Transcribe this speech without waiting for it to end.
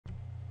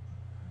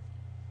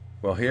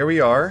Well, here we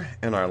are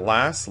in our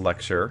last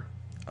lecture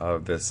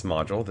of this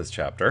module, this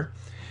chapter,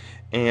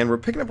 and we're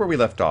picking up where we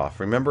left off.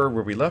 Remember,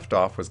 where we left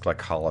off was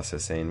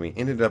glycolysis, and we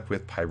ended up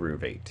with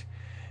pyruvate.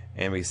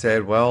 And we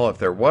said, well, if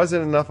there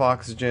wasn't enough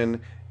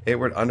oxygen, it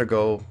would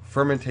undergo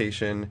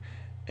fermentation,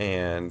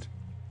 and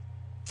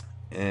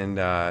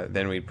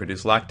then we'd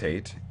produce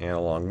lactate, and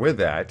along with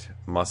that,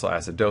 muscle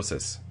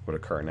acidosis would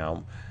occur.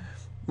 Now,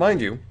 mind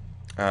you,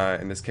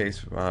 in this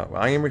case,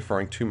 I am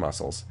referring to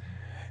muscles.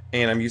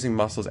 And I'm using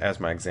muscles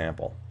as my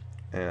example.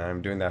 And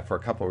I'm doing that for a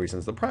couple of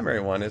reasons. The primary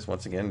one is,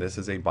 once again, this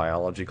is a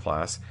biology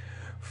class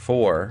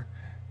for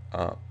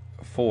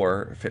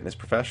fitness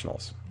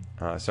professionals.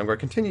 So I'm going to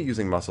continue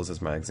using muscles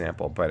as my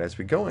example. But as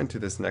we go into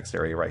this next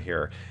area right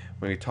here,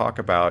 when we talk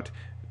about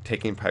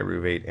taking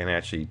pyruvate and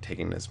actually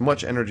taking as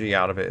much energy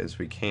out of it as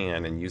we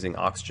can and using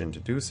oxygen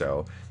to do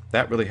so,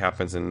 that really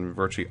happens in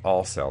virtually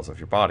all cells of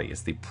your body.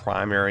 It's the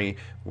primary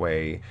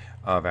way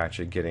of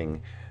actually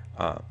getting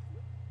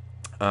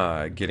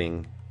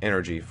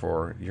energy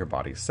for your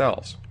body's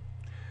cells.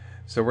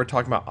 So we're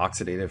talking about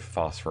oxidative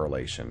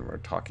phosphorylation. We're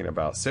talking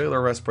about cellular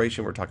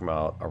respiration. We're talking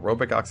about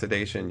aerobic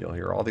oxidation. You'll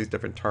hear all these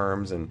different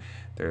terms, and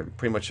they're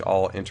pretty much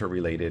all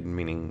interrelated,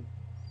 meaning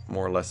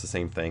more or less the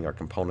same thing, or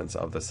components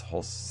of this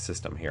whole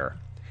system here.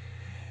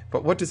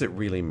 But what does it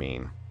really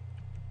mean?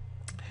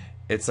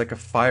 It's like a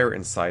fire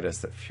inside us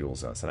that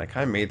fuels us. And I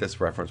kind of made this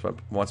reference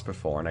once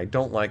before, and I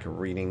don't like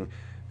reading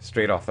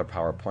straight off the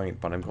PowerPoint,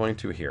 but I'm going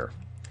to here,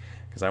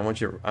 because I want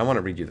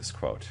to read you this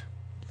quote.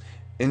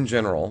 In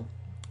general,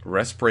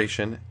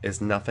 respiration is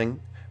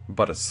nothing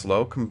but a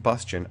slow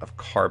combustion of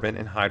carbon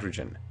and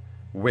hydrogen,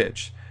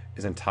 which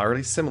is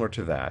entirely similar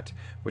to that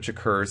which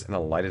occurs in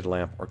a lighted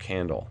lamp or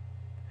candle.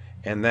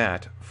 And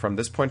that, from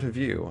this point of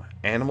view,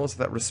 animals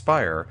that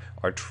respire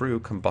are true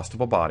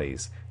combustible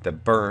bodies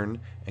that burn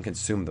and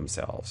consume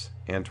themselves.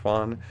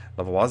 Antoine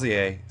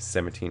Lavoisier,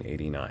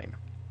 1789.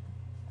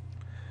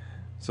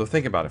 So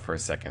think about it for a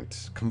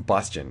second.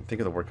 Combustion.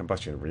 Think of the word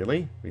combustion.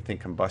 Really? We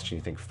think combustion,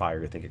 you think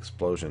fire, you think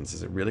explosions.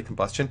 Is it really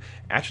combustion?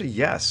 Actually,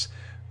 yes.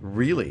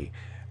 Really.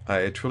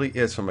 It truly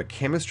is. From a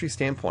chemistry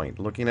standpoint,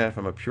 looking at it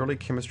from a purely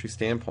chemistry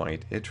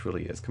standpoint, it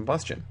truly is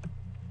combustion.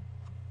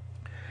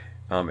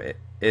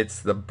 It's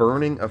the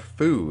burning of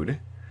food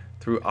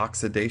through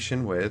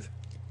oxidation with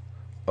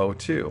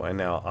O2. And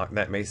now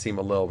that may seem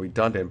a little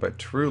redundant, but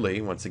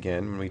truly, once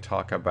again, when we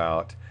talk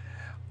about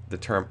the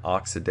term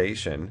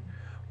oxidation,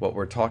 what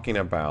we're talking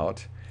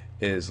about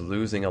is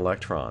losing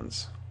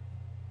electrons.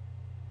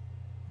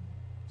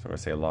 So I'm going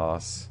to say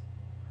loss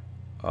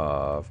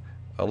of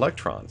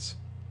electrons.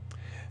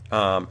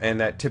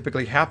 And that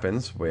typically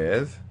happens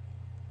with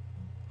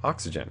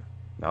oxygen.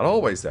 Not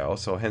always, though,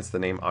 so hence the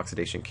name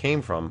oxidation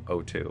came from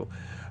O2.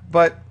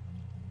 But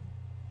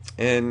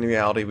in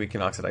reality, we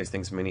can oxidize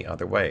things many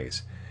other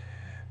ways.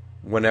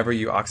 Whenever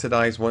you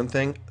oxidize one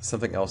thing,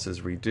 something else is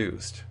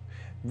reduced.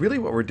 Really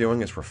what we're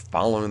doing is we're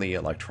following the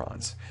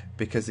electrons,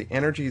 because the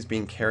energy is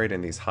being carried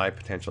in these high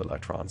potential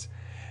electrons.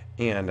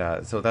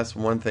 And so that's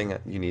one thing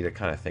that you need to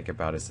kind of think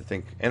about, is to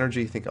think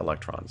energy, think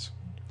electrons.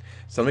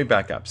 So let me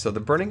back up. So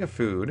the burning of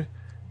food,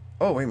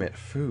 oh, wait a minute,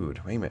 food.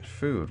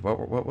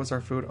 What was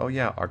our food? Oh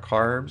yeah, our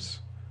carbs,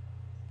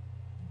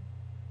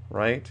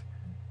 right?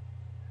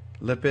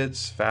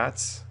 Lipids,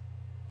 fats,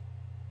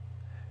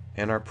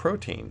 and our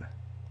protein.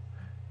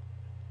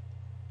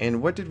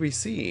 And what did we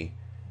see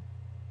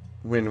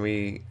when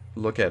we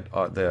look at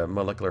the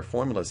molecular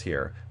formulas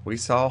here? We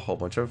saw a whole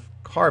bunch of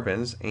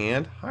carbons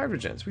and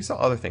hydrogens. We saw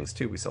other things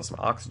too. We saw some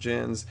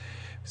oxygens,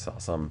 we saw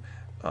some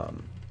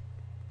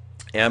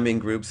amine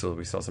groups, so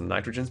we saw some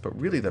nitrogens, but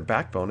really the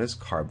backbone is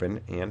carbon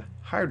and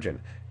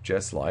hydrogen,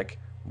 just like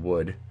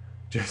wood,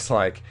 just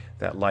like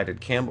that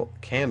lighted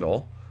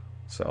candle.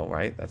 So,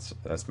 right,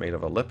 that's made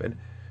of a lipid.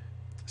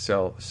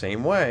 So,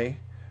 same way,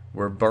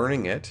 we're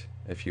burning it,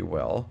 if you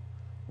will,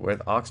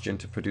 with oxygen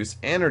to produce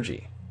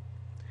energy.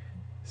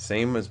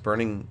 Same as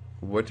burning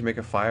wood to make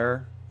a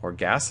fire, or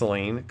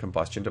gasoline,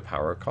 combustion to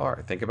power a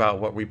car. Think about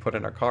what we put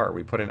in our car.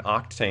 We put in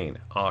octane,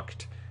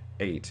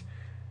 oct-8.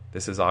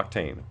 This is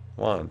octane.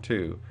 1,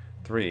 2,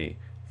 3,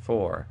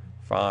 4,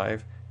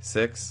 5,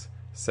 6,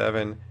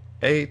 7,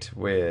 8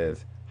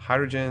 with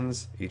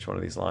hydrogens. Each one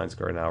of these lines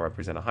going to now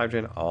represent a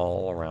hydrogen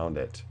all around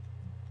it.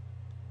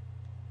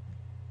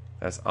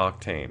 That's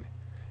octane.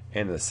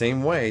 And in the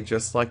same way,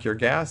 just like your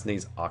gas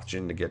needs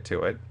oxygen to get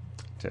to it,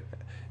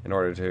 in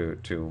order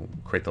to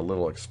create the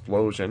little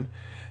explosion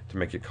to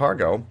make your car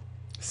go,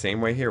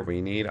 same way here,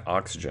 we need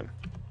oxygen.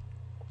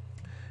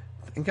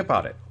 Think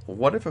about it.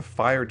 What if a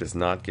fire does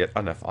not get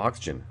enough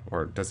oxygen,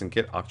 or doesn't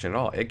get oxygen at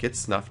all? It gets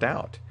snuffed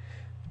out.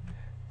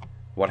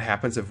 What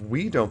happens if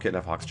we don't get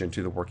enough oxygen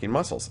to the working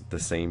muscles? The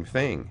same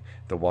thing.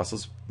 The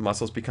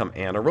muscles become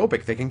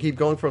anaerobic. They can keep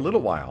going for a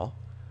little while,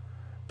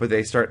 but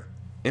they start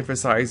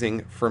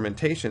emphasizing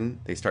fermentation.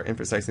 They start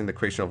emphasizing the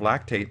creation of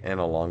lactate, and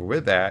along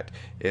with that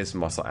is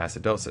muscle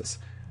acidosis.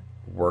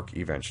 Work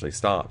eventually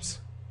stops.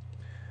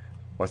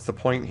 What's the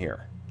point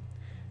here?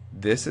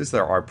 This is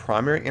our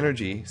primary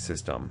energy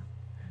system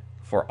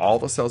for all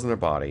the cells in the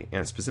body,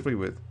 and specifically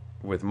with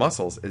with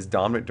muscles is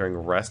dominant during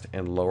rest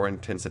and lower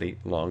intensity,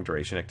 long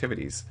duration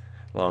activities,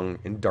 long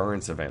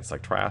endurance events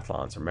like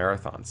triathlons or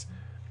marathons.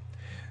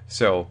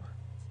 So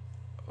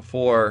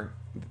for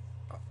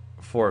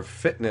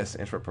fitness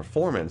and for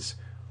performance,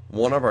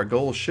 one of our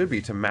goals should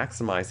be to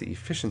maximize the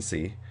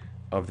efficiency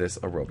of this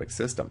aerobic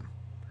system.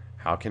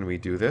 How can we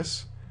do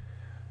this?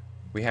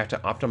 We have to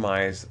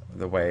optimize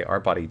the way our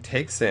body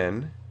takes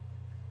in,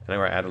 and I'm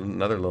going to add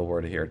another little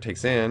word here,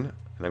 takes in, and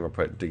I'm going to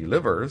put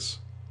delivers,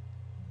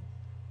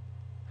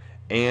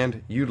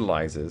 and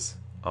utilizes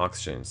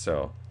oxygen.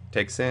 So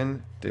takes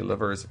in,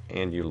 delivers,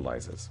 and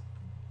utilizes.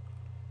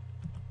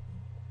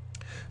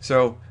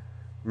 So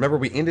remember,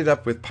 we ended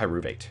up with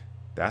pyruvate.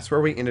 That's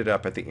where we ended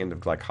up at the end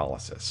of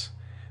glycolysis.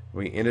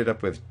 We ended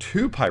up with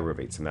 2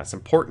 pyruvates, and that's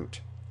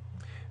important.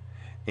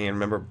 And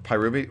remember,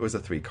 pyruvate was a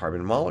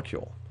 3-carbon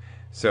molecule.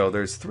 So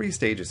there's 3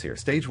 stages here.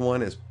 Stage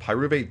 1 is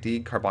pyruvate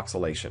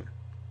decarboxylation.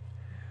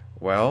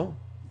 Well,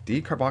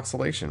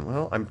 decarboxylation,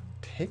 well, I'm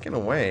taking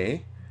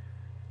away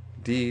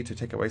D to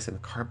take away some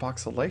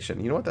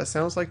carboxylation. You know what that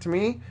sounds like to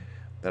me?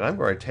 That I'm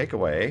going to take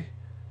away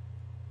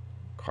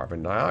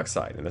carbon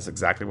dioxide, and that's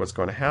exactly what's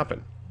going to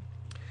happen.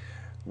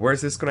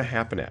 Where's this going to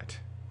happen at?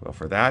 Well,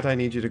 for that, I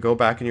need you to go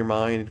back in your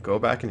mind, go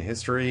back in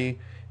history,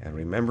 and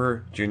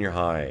remember junior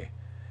high.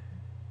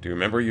 Do you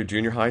remember your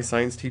junior high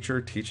science teacher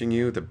teaching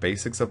you the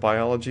basics of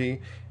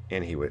biology?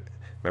 And he would,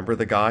 remember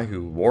the guy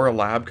who wore a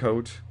lab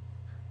coat,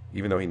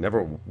 even though he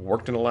never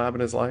worked in a lab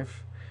in his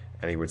life?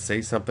 And he would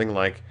say something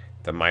like,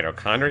 the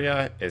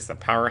mitochondria is the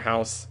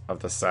powerhouse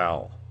of the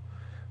cell.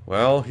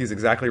 Well, he's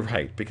exactly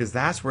right, because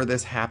that's where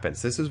this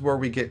happens. This is where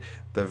we get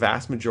the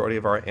vast majority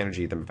of our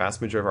energy, the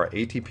vast majority of our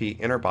ATP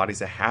in our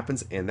bodies. It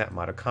happens in that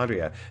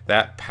mitochondria,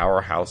 that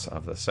powerhouse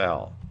of the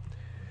cell.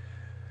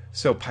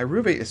 So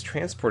pyruvate is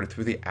transported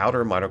through the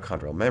outer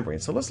mitochondrial membrane.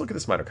 So let's look at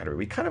this mitochondria.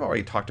 We kind of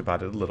already talked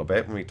about it a little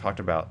bit when we talked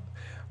about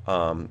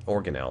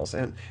organelles.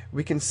 And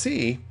we can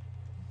see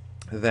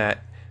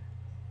that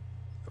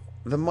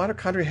the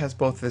mitochondria has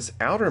both this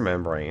outer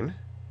membrane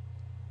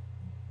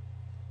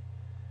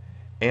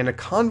and a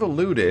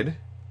convoluted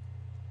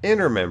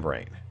inner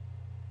membrane.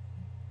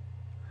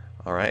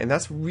 All right, and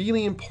that's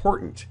really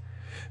important.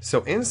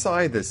 So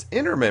inside this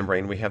inner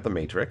membrane, we have the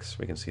matrix.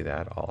 We can see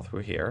that all through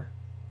here.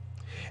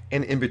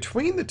 And in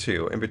between the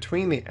two, in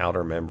between the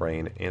outer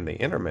membrane and the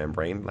inner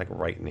membrane, like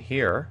right in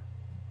here,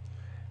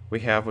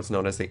 we have what's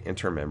known as the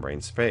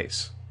intermembrane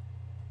space.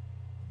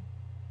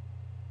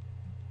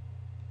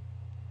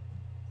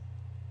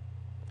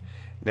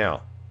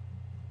 Now,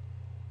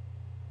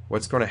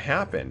 what's going to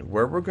happen,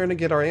 where we're going to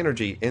get our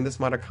energy in this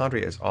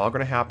mitochondria is all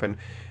going to happen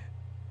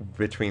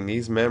between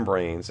these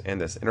membranes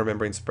and this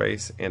intermembrane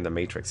space and the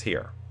matrix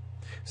here.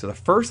 So the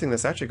first thing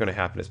that's actually going to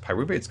happen is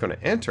pyruvate is going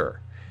to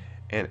enter.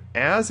 And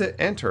as it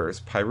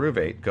enters,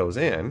 pyruvate goes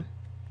in.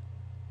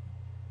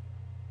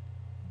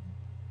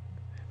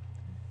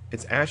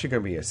 It's actually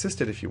going to be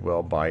assisted, if you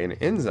will, by an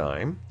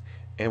enzyme.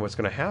 And what's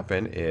going to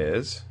happen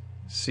is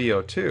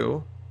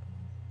CO2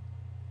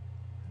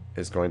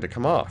 is going to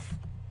come off.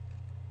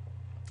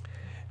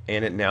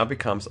 And it now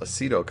becomes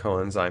acetyl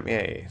coenzyme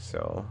A.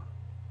 So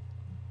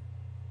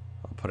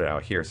I'll put it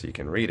out here so you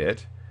can read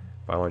it.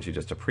 But I want you to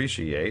just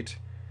appreciate,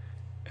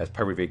 as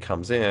pyruvate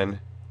comes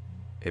in,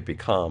 it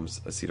becomes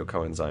acetyl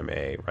coenzyme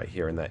A right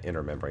here in that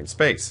inner membrane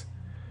space.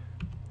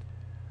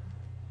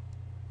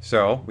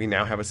 So we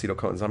now have acetyl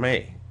coenzyme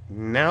A.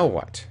 Now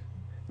what?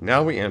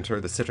 Now we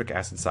enter the citric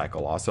acid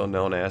cycle, also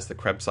known as the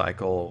Krebs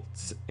cycle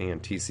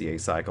and TCA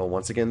cycle.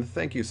 Once again,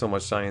 thank you so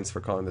much, science,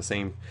 for calling the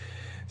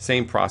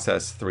same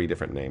process 3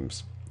 different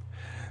names.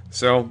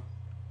 So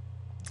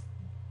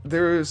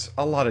there's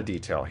a lot of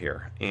detail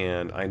here,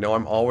 and I know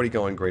I'm already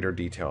going greater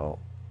detail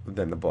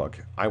than the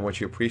book. I want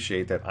you to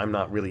appreciate that I'm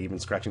not really even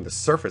scratching the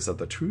surface of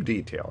the true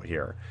detail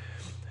here.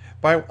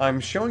 But I'm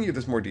showing you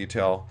this more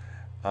detail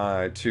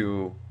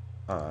to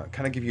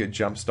kind of give you a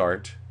jump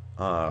start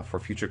for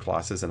future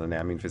classes in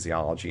anatomy and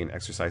physiology and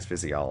exercise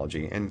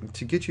physiology, and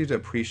to get you to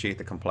appreciate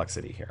the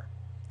complexity here.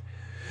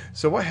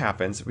 So what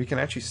happens, we can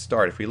actually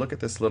start, if we look at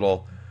this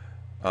little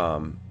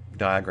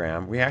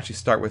diagram, we actually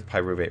start with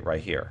pyruvate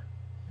right here.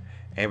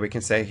 And we can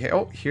say, hey,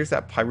 oh, here's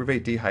that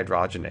pyruvate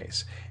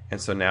dehydrogenase. And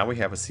so now we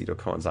have acetyl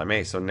coenzyme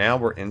A. So now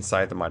we're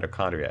inside the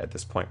mitochondria at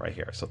this point right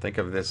here. So think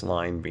of this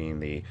line being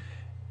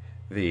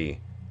the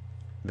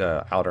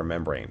outer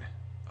membrane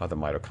of the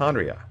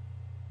mitochondria.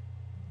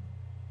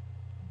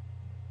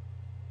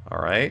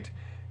 All right,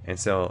 and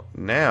so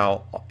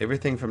now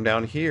everything from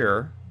down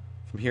here,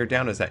 from here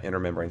down, is that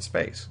intermembrane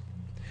space.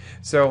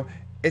 So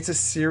it's a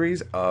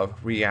series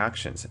of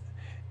reactions,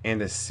 and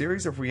this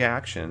series of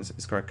reactions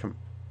is going to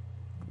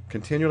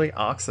continually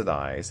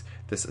oxidize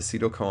this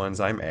acetyl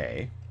coenzyme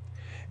A.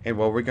 And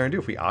what we're going to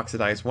do, if we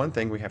oxidize one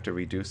thing, we have to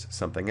reduce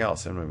something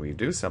else. And when we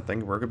reduce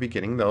something, we're going to be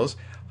getting those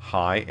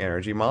high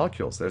energy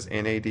molecules. There's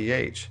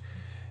NADH,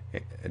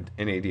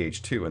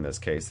 NADH2 in this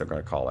case, they're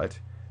going to call it.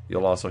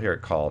 You'll also hear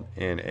it called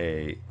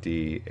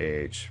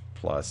NADH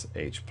plus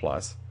H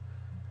plus,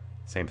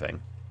 same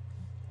thing.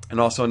 And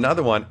also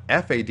another one,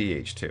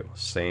 FADH2.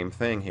 Same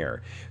thing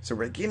here. So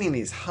we're getting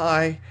these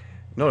high.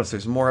 Notice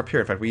there's more up here.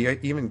 In fact, we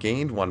even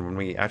gained one when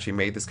we actually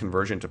made this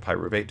conversion to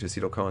pyruvate to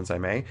acetyl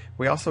coenzyme A.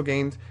 We also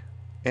gained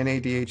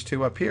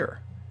NADH2 up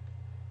here.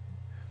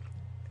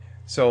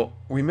 So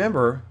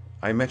remember,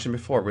 I mentioned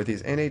before, with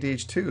these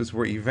NADH2s,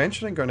 we're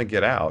eventually going to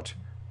get out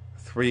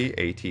 3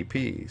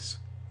 ATPs.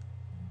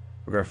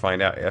 We're going to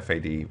find out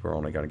FAD, we're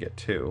only going to get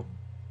 2.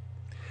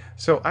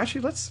 So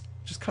actually, let's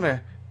just kind of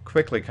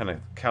quickly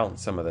count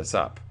some of this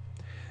up.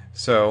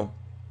 So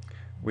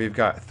we've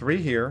got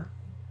 3 here,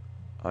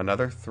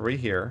 another 3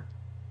 here,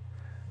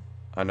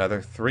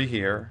 another 3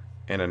 here,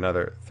 and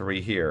another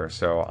 3 here.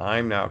 So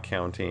I'm now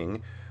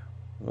counting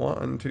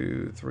 1,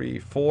 2, 3,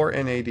 4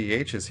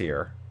 NADHs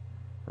here,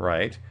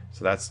 right?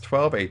 So that's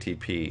 12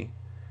 ATP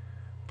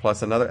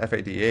plus another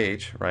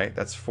FADH, right?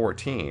 That's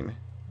 14.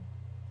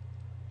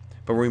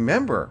 But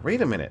remember,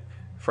 wait a minute,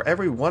 for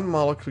every 1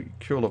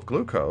 molecule of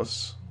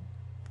glucose,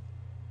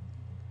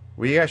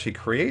 we actually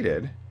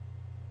created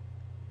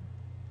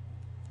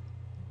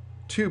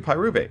 2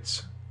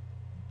 pyruvates.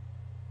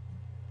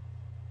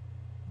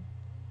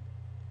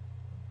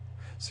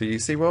 So you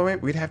see, well,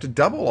 we'd have to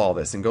double all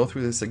this and go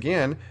through this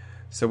again.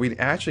 So we'd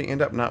actually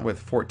end up not with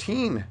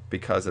 14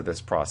 because of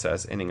this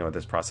process, ending with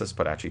this process,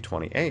 but actually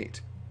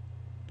 28.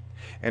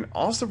 And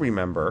also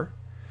remember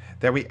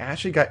that we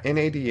actually got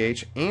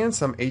NADH and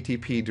some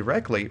ATP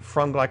directly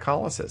from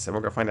glycolysis. And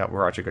we're going to find out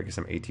we're actually going to get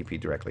some ATP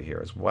directly here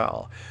as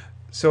well.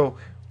 So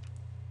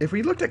if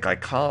we looked at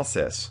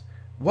glycolysis,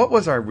 what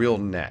was our real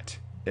net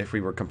if we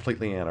were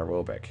completely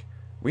anaerobic?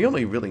 We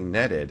only really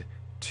netted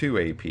 2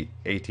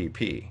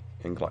 ATP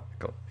in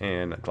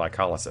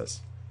glycolysis.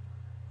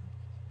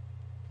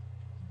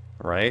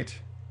 Right?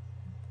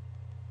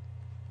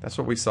 That's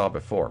what we saw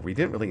before. We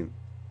didn't really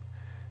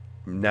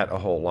net a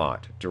whole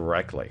lot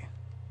directly.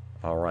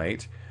 All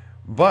right?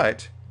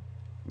 But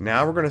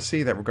now we're going to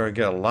see that we're going to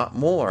get a lot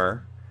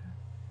more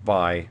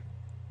by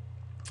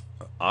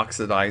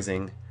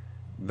oxidizing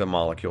the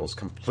molecules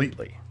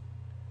completely.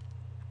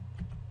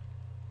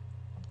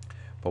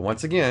 But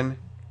once again,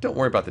 don't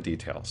worry about the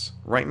details.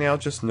 Right now,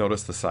 just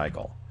notice the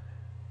cycle.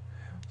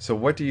 So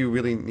what do you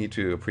really need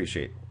to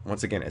appreciate?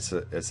 Once again, it's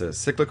a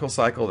cyclical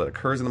cycle that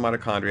occurs in the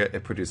mitochondria.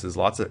 It produces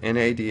lots of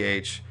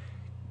NADH,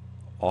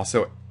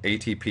 also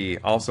ATP,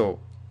 also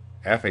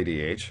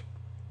FADH.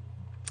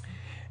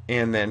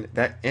 And then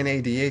that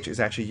NADH is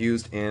actually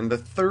used in the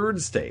 3rd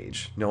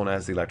stage, known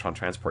as the electron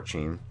transport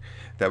chain,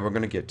 that we're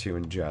going to get to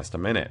in just a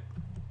minute.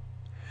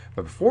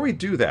 But before we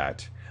do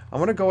that, I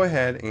want to go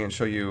ahead and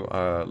show you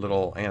a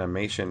little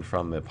animation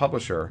from the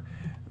publisher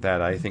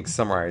that I think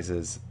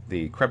summarizes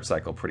the Krebs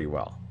cycle pretty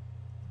well.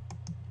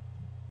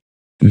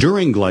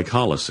 During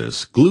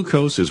glycolysis,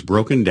 glucose is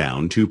broken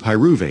down to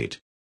pyruvate.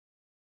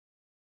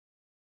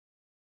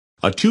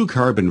 A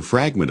 2-carbon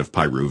fragment of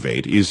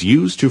pyruvate is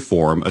used to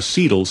form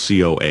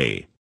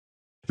acetyl-CoA.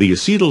 The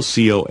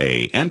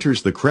acetyl-CoA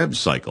enters the Krebs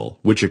cycle,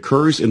 which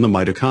occurs in the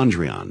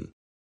mitochondrion.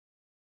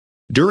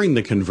 During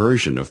the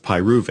conversion of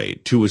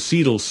pyruvate to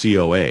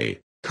acetyl-CoA,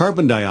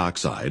 carbon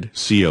dioxide,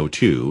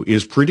 CO2,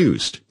 is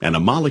produced and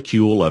a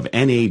molecule of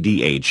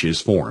NADH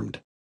is formed.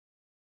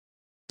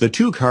 The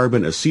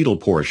 2-carbon acetyl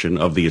portion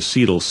of the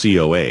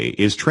acetyl-CoA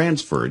is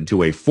transferred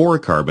to a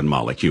 4-carbon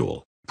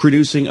molecule,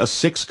 producing a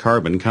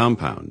 6-carbon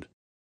compound.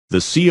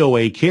 The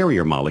CoA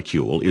carrier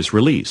molecule is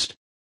released.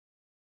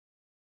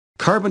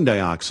 Carbon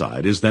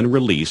dioxide is then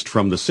released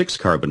from the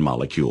 6-carbon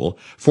molecule,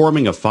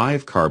 forming a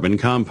 5-carbon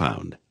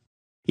compound.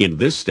 In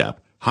this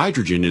step,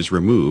 hydrogen is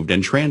removed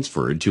and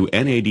transferred to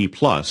NAD+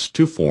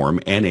 to form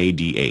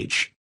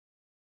NADH.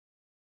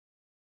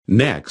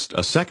 Next,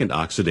 a second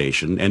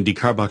oxidation and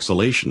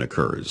decarboxylation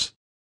occurs.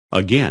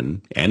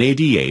 Again,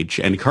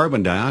 NADH and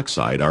carbon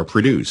dioxide are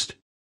produced.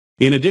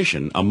 In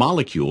addition, a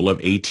molecule of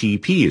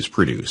ATP is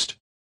produced.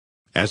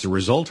 As a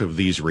result of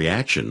these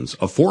reactions,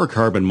 a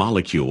 4-carbon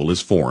molecule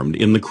is formed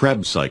in the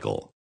Krebs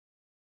cycle.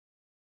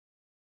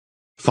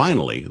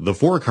 Finally, the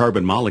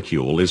 4-carbon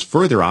molecule is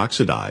further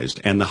oxidized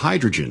and the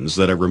hydrogens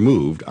that are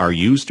removed are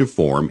used to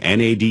form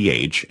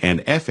NADH and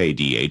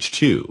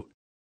FADH2.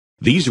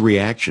 These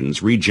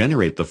reactions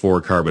regenerate the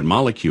 4-carbon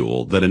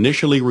molecule that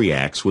initially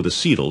reacts with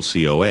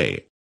acetyl-CoA.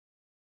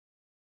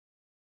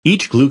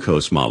 Each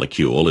glucose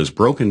molecule is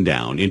broken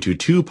down into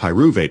 2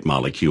 pyruvate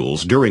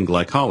molecules during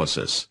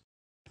glycolysis.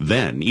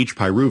 Then each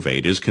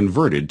pyruvate is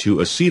converted to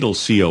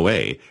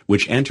acetyl-CoA,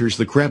 which enters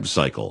the Krebs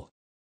cycle.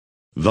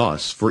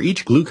 Thus, for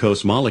each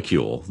glucose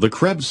molecule, the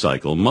Krebs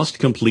cycle must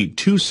complete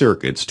 2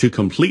 circuits to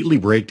completely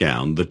break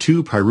down the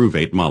 2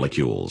 pyruvate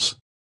molecules.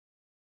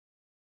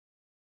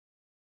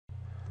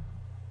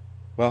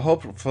 Well,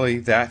 hopefully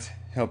that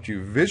helped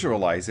you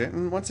visualize it.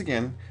 And once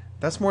again,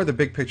 that's more the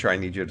big picture I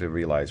need you to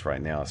realize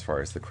right now as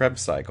far as the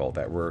Krebs cycle,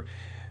 that we're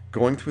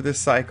going through this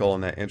cycle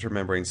in that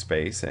intermembrane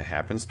space. It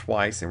happens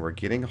twice, and we're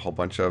getting a whole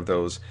bunch of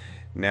those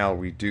now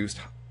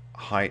reduced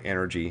high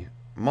energy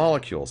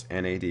molecules,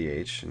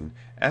 NADH and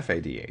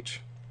FADH.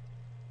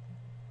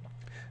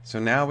 So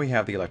now we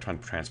have the electron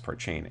transport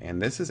chain,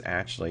 and this is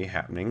actually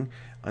happening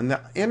in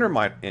the inner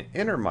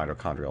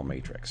mitochondrial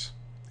matrix.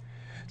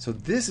 So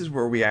this is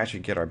where we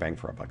actually get our bang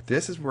for our buck.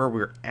 This is where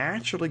we're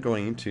actually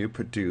going to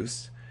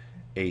produce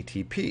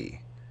ATP.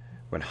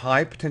 When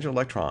high potential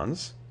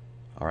electrons,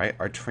 all right,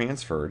 are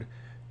transferred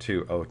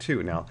to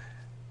O2. Now,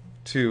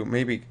 to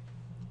maybe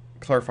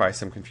clarify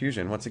some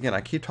confusion, once again,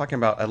 I keep talking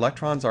about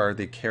electrons are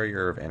the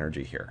carrier of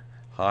energy here.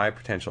 High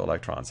potential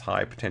electrons,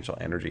 high potential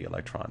energy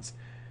electrons.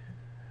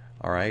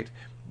 All right,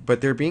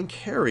 but they're being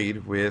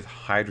carried with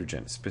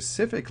hydrogen.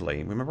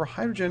 Specifically, remember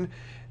hydrogen,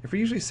 if we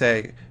usually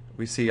say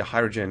we see a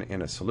hydrogen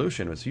in a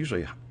solution, it's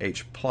usually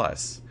H+,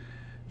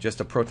 just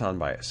a proton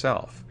by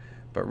itself.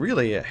 But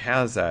really it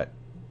has that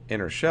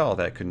inner shell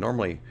that could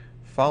normally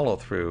follow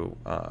through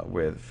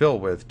fill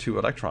with 2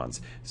 electrons.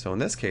 So in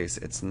this case,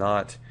 it's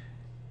not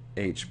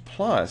H+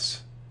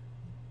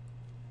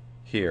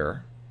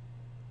 here,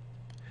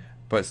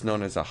 but it's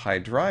known as a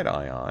hydride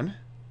ion.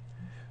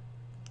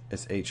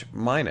 It's H-.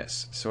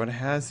 So it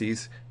has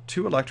these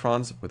 2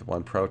 electrons with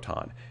 1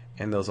 proton.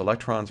 And those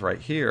electrons right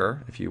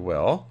here, if you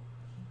will,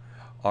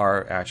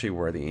 are actually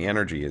where the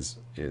energy is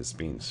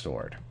being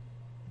stored.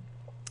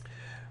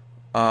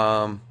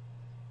 But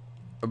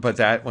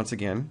that, once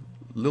again,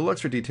 a little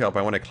extra detail,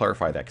 but I want to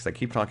clarify that because I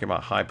keep talking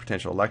about high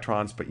potential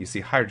electrons, but you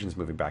see hydrogens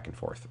moving back and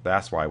forth.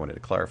 That's why I wanted to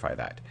clarify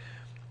that.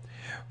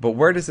 But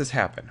where does this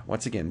happen?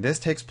 Once again, this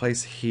takes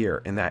place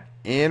here in that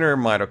inner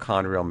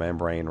mitochondrial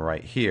membrane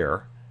right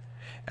here.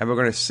 And we're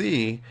going to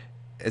see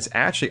it's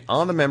actually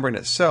on the membrane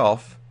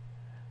itself.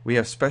 We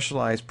have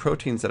specialized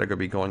proteins that are going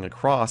to be going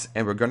across,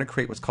 and we're going to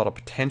create what's called a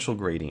potential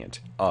gradient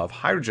of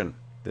hydrogen.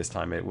 This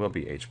time it will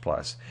be H+.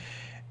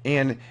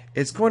 And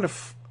it's going to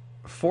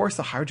force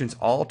the hydrogens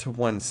all to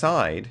one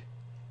side.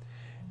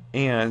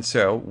 And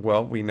so,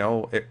 well, we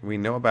know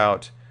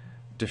about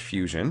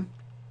diffusion,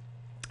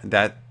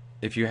 that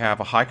if you have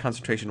a high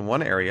concentration in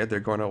one area, they're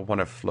going to want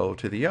to flow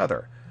to the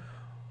other.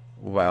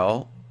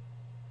 Well,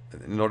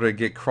 in order to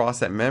get across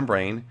that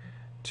membrane,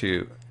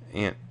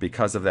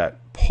 because of that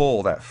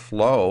pull, that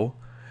flow,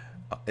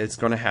 it's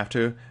going to have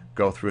to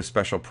go through a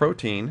special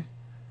protein.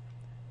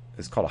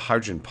 It's called a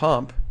hydrogen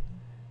pump,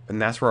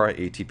 and that's where our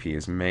ATP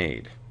is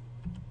made.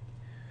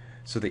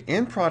 So the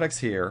end products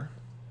here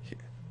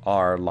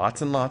are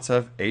lots and lots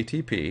of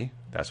ATP.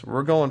 That's what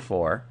we're going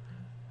for.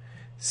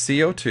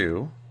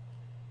 CO2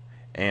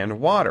 and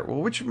water,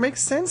 well, which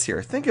makes sense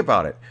here. Think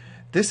about it.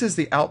 This is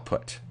the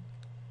output.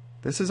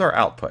 This is our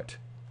output.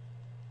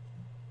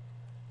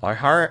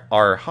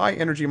 Our high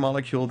energy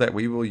molecule that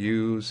we will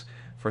use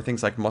for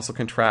things like muscle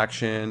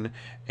contraction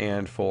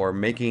and for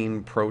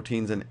making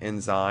proteins and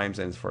enzymes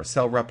and for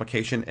cell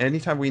replication.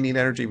 Anytime we need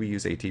energy, we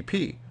use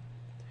ATP.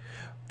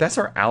 That's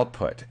our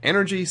output.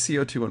 Energy,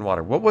 CO2, and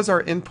water. What was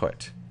our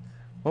input?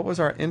 What was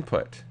our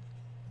input?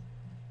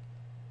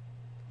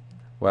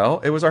 Well,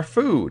 it was our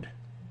food.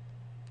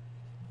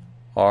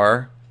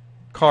 Our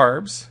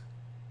carbs,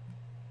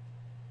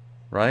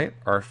 right?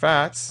 Our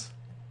fats,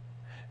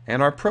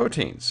 and our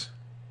proteins.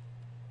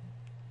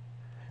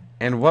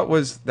 And what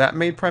was that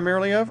made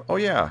primarily of? Oh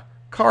yeah,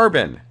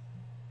 carbon.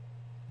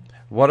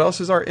 What else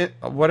is our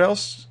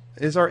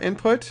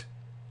input?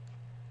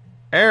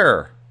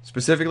 Air,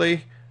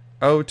 specifically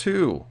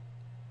O2,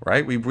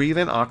 right? We breathe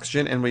in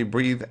oxygen and we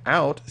breathe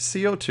out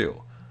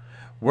CO2.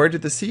 Where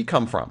did the C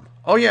come from?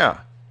 Oh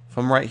yeah,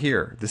 from right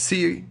here. The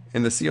C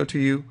in the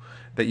CO2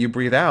 that you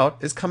breathe out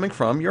is coming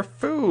from your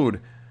food,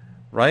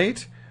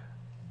 right?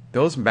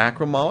 Those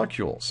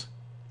macromolecules.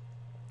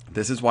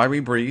 This is why we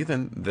breathe,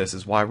 and this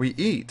is why we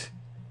eat.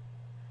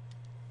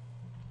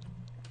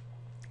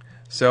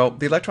 So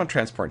the electron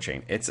transport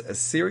chain, it's a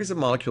series of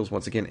molecules,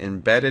 once again,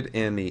 embedded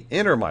in the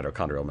inner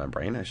mitochondrial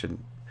membrane. I should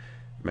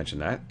mention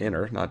that,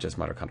 inner, not just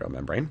mitochondrial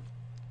membrane.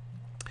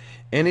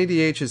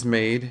 NADH is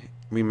made,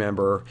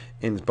 remember,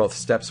 in both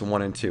steps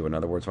 1 and 2. In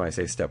other words, when I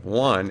say step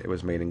 1, it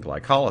was made in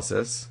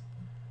glycolysis.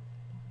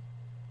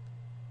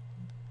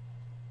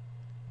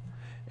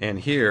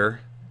 And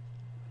here,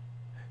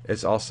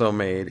 it's also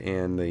made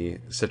in the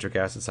citric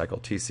acid cycle,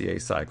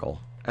 TCA cycle,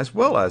 as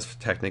well as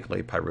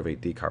technically pyruvate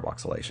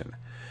decarboxylation.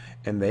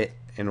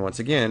 And once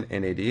again,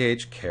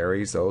 NADH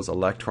carries those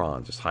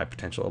electrons, just high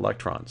potential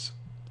electrons.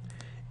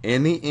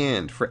 In the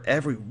end, for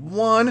every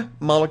 1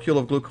 molecule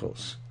of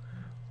glucose,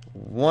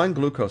 1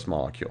 glucose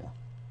molecule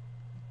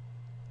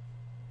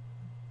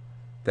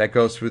that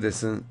goes through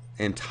this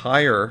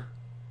entire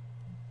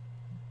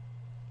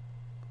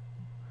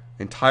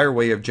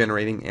way of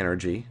generating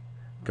energy,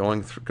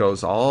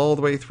 goes all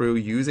the way through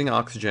using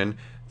oxygen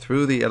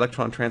through the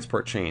electron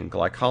transport chain,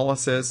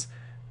 glycolysis,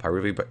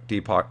 pyruvate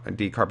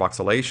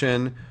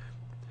decarboxylation,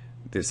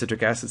 the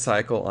citric acid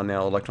cycle on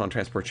now electron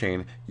transport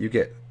chain, you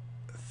get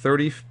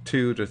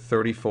 32 to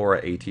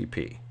 34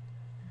 ATP.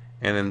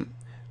 And then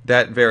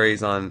that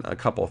varies on a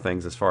couple of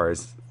things as far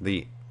as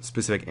the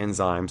specific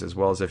enzymes, as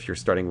well as if you're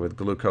starting with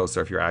glucose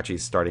or if you're actually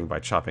starting by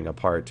chopping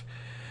apart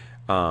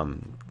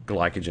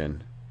glycogen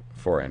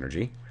for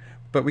energy.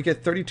 But we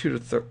get 32 to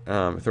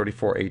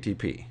 34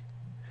 ATP.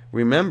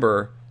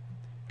 Remember,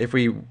 if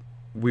we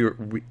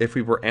if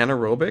we were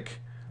anaerobic,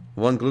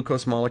 one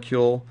glucose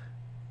molecule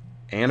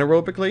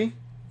anaerobically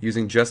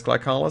using just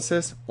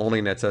glycolysis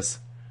only nets us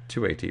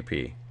 2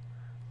 ATP,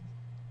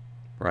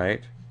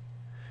 right?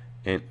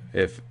 And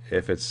if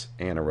it's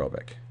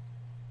anaerobic.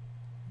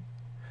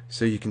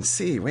 So you can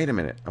see, wait a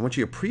minute, I want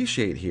you to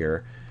appreciate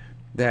here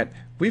that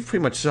we've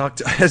pretty much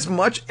sucked as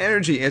much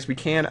energy as we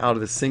can out of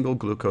the single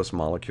glucose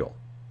molecule.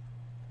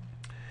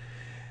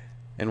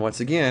 And once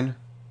again,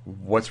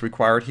 what's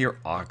required here?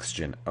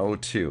 Oxygen,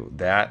 O2.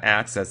 That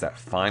acts as that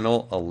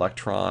final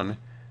electron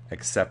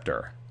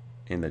acceptor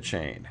in the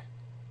chain.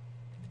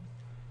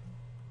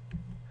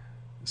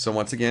 So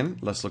once again,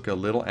 let's look at a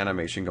little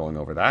animation going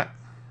over that.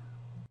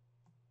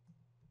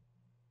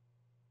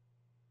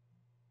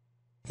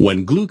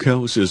 When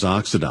glucose is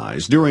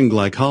oxidized during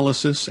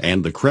glycolysis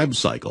and the Krebs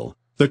cycle,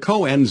 the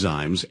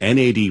coenzymes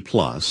NAD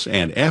plus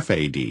and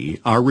FAD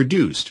are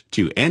reduced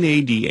to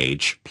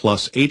NADH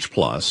plus H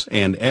plus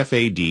and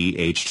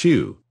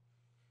FADH2.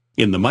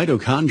 In the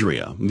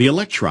mitochondria, the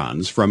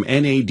electrons from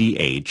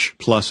NADH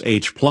plus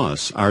H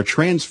plus are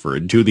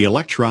transferred to the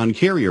electron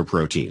carrier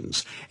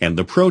proteins, and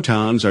the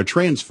protons are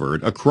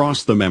transferred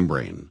across the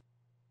membrane.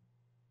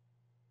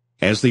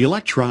 As the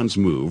electrons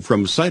move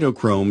from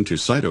cytochrome to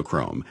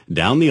cytochrome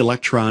down the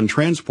electron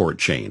transport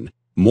chain,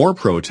 more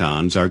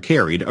protons are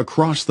carried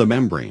across the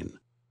membrane.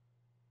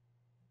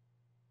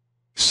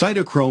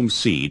 Cytochrome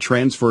C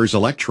transfers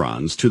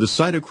electrons to the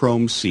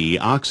cytochrome C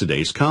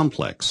oxidase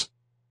complex.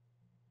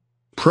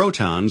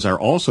 Protons are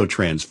also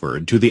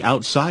transferred to the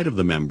outside of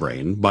the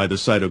membrane by the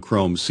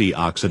cytochrome C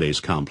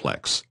oxidase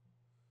complex.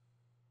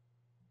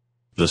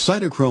 The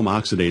cytochrome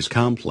oxidase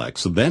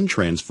complex then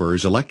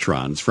transfers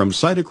electrons from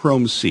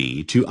cytochrome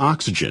C to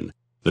oxygen,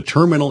 the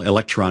terminal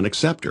electron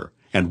acceptor,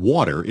 and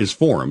water is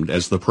formed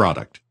as the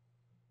product.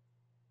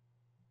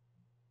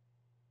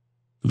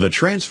 The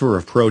transfer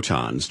of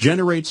protons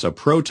generates a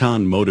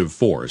proton motive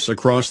force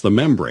across the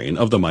membrane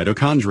of the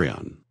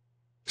mitochondrion.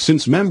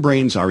 Since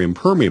membranes are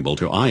impermeable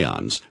to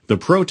ions, the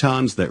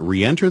protons that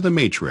re-enter the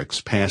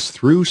matrix pass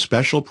through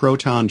special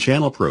proton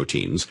channel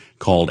proteins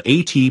called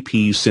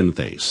ATP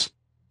synthase.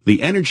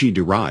 The energy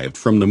derived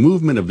from the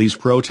movement of these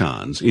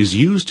protons is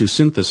used to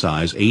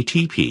synthesize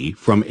ATP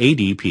from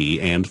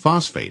ADP and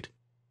phosphate.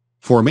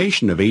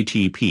 Formation of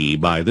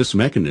ATP by this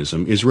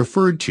mechanism is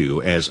referred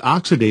to as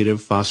oxidative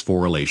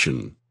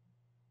phosphorylation.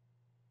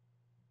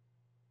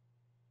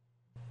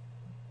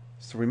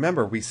 So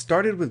remember, we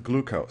started with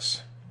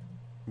glucose,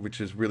 which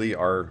is really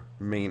our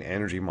main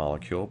energy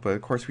molecule, but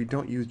of course we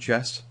don't use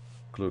just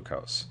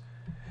glucose.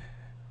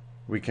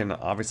 We can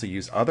obviously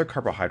use other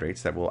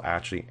carbohydrates that will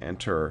actually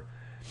enter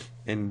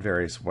in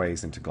various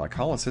ways into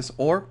glycolysis,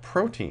 or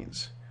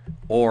proteins,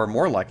 or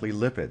more likely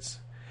lipids.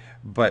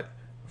 But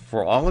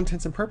for all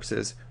intents and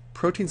purposes,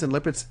 proteins and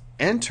lipids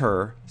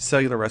enter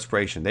cellular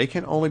respiration. They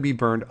can only be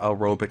burned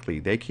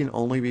aerobically. They can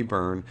only be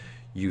burned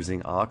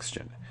using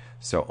oxygen.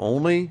 So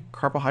only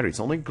carbohydrates,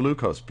 only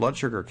glucose, blood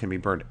sugar can be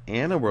burned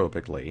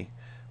anaerobically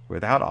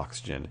without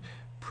oxygen.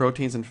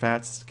 Proteins and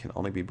fats can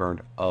only be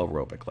burned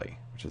aerobically,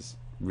 which is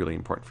really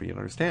important for you to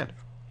understand.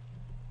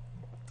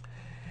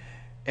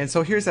 And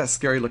so here's that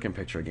scary looking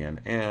picture again.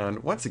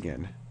 And once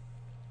again,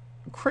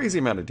 crazy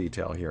amount of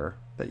detail here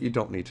that you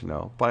don't need to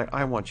know, but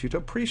I want you to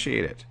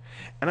appreciate it.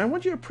 And I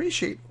want you to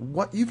appreciate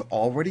what you've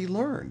already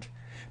learned.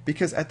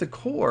 Because at the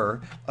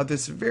core of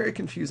this very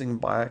confusing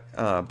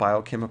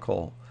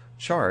biochemical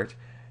chart,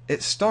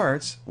 it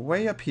starts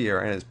way up here,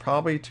 and it's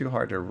probably too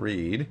hard to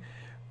read,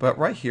 but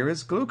right here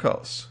is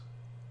glucose.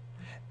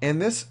 And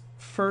this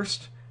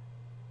first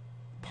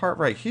part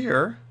right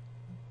here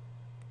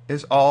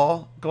is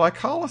all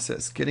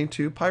glycolysis, getting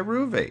to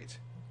pyruvate.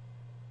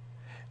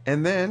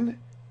 And then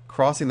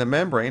crossing the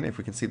membrane, if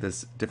we can see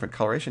this different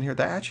coloration here,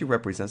 that actually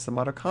represents the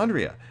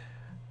mitochondria.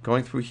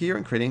 Going through here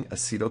and creating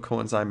acetyl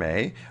coenzyme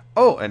A.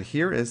 Oh, and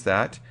here is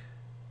that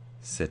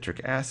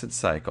citric acid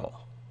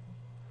cycle.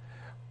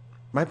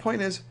 My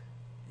point is,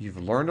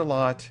 you've learned a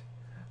lot.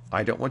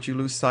 I don't want you to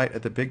lose sight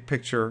of the big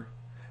picture,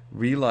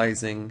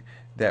 realizing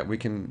that we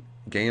can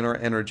gain our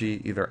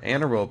energy either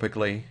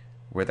anaerobically,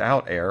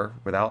 without air,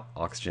 without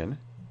oxygen.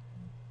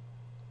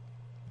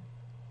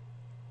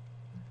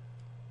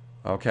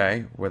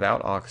 Okay,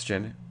 without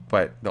oxygen,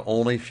 but the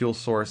only fuel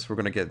source we're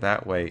going to get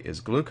that way is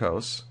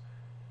glucose.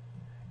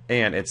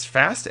 And it's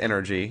fast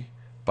energy,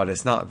 but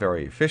it's not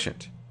very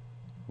efficient,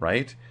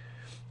 right?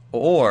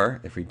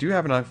 Or, if we do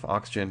have enough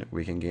oxygen,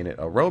 we can gain it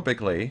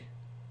aerobically.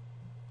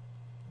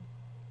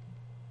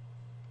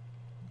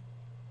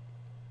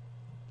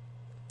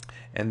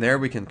 And there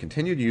we can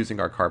continue using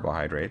our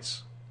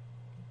carbohydrates.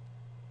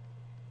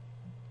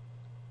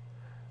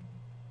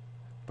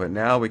 But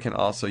now we can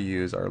also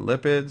use our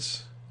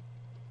lipids,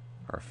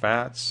 our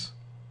fats,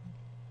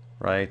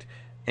 right?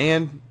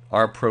 And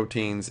our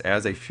proteins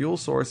as a fuel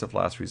source of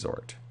last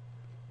resort.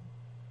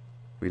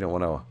 We don't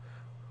want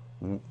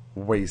to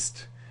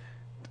waste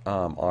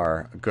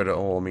our good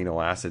old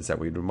amino acids that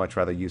we'd much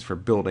rather use for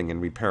building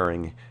and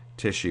repairing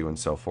tissue and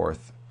so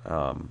forth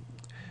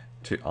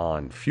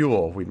on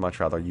fuel. We'd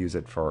much rather use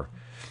it for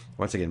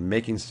once again,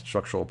 making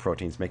structural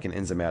proteins, making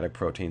enzymatic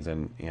proteins,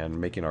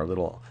 and making our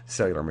little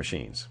cellular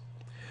machines.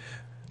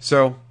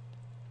 So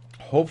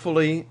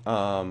hopefully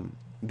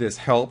this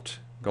helped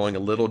going a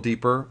little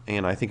deeper,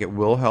 and I think it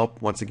will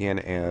help once again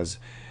as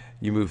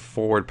you move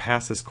forward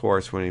past this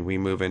course when we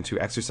move into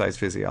exercise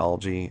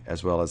physiology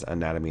as well as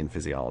anatomy and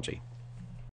physiology.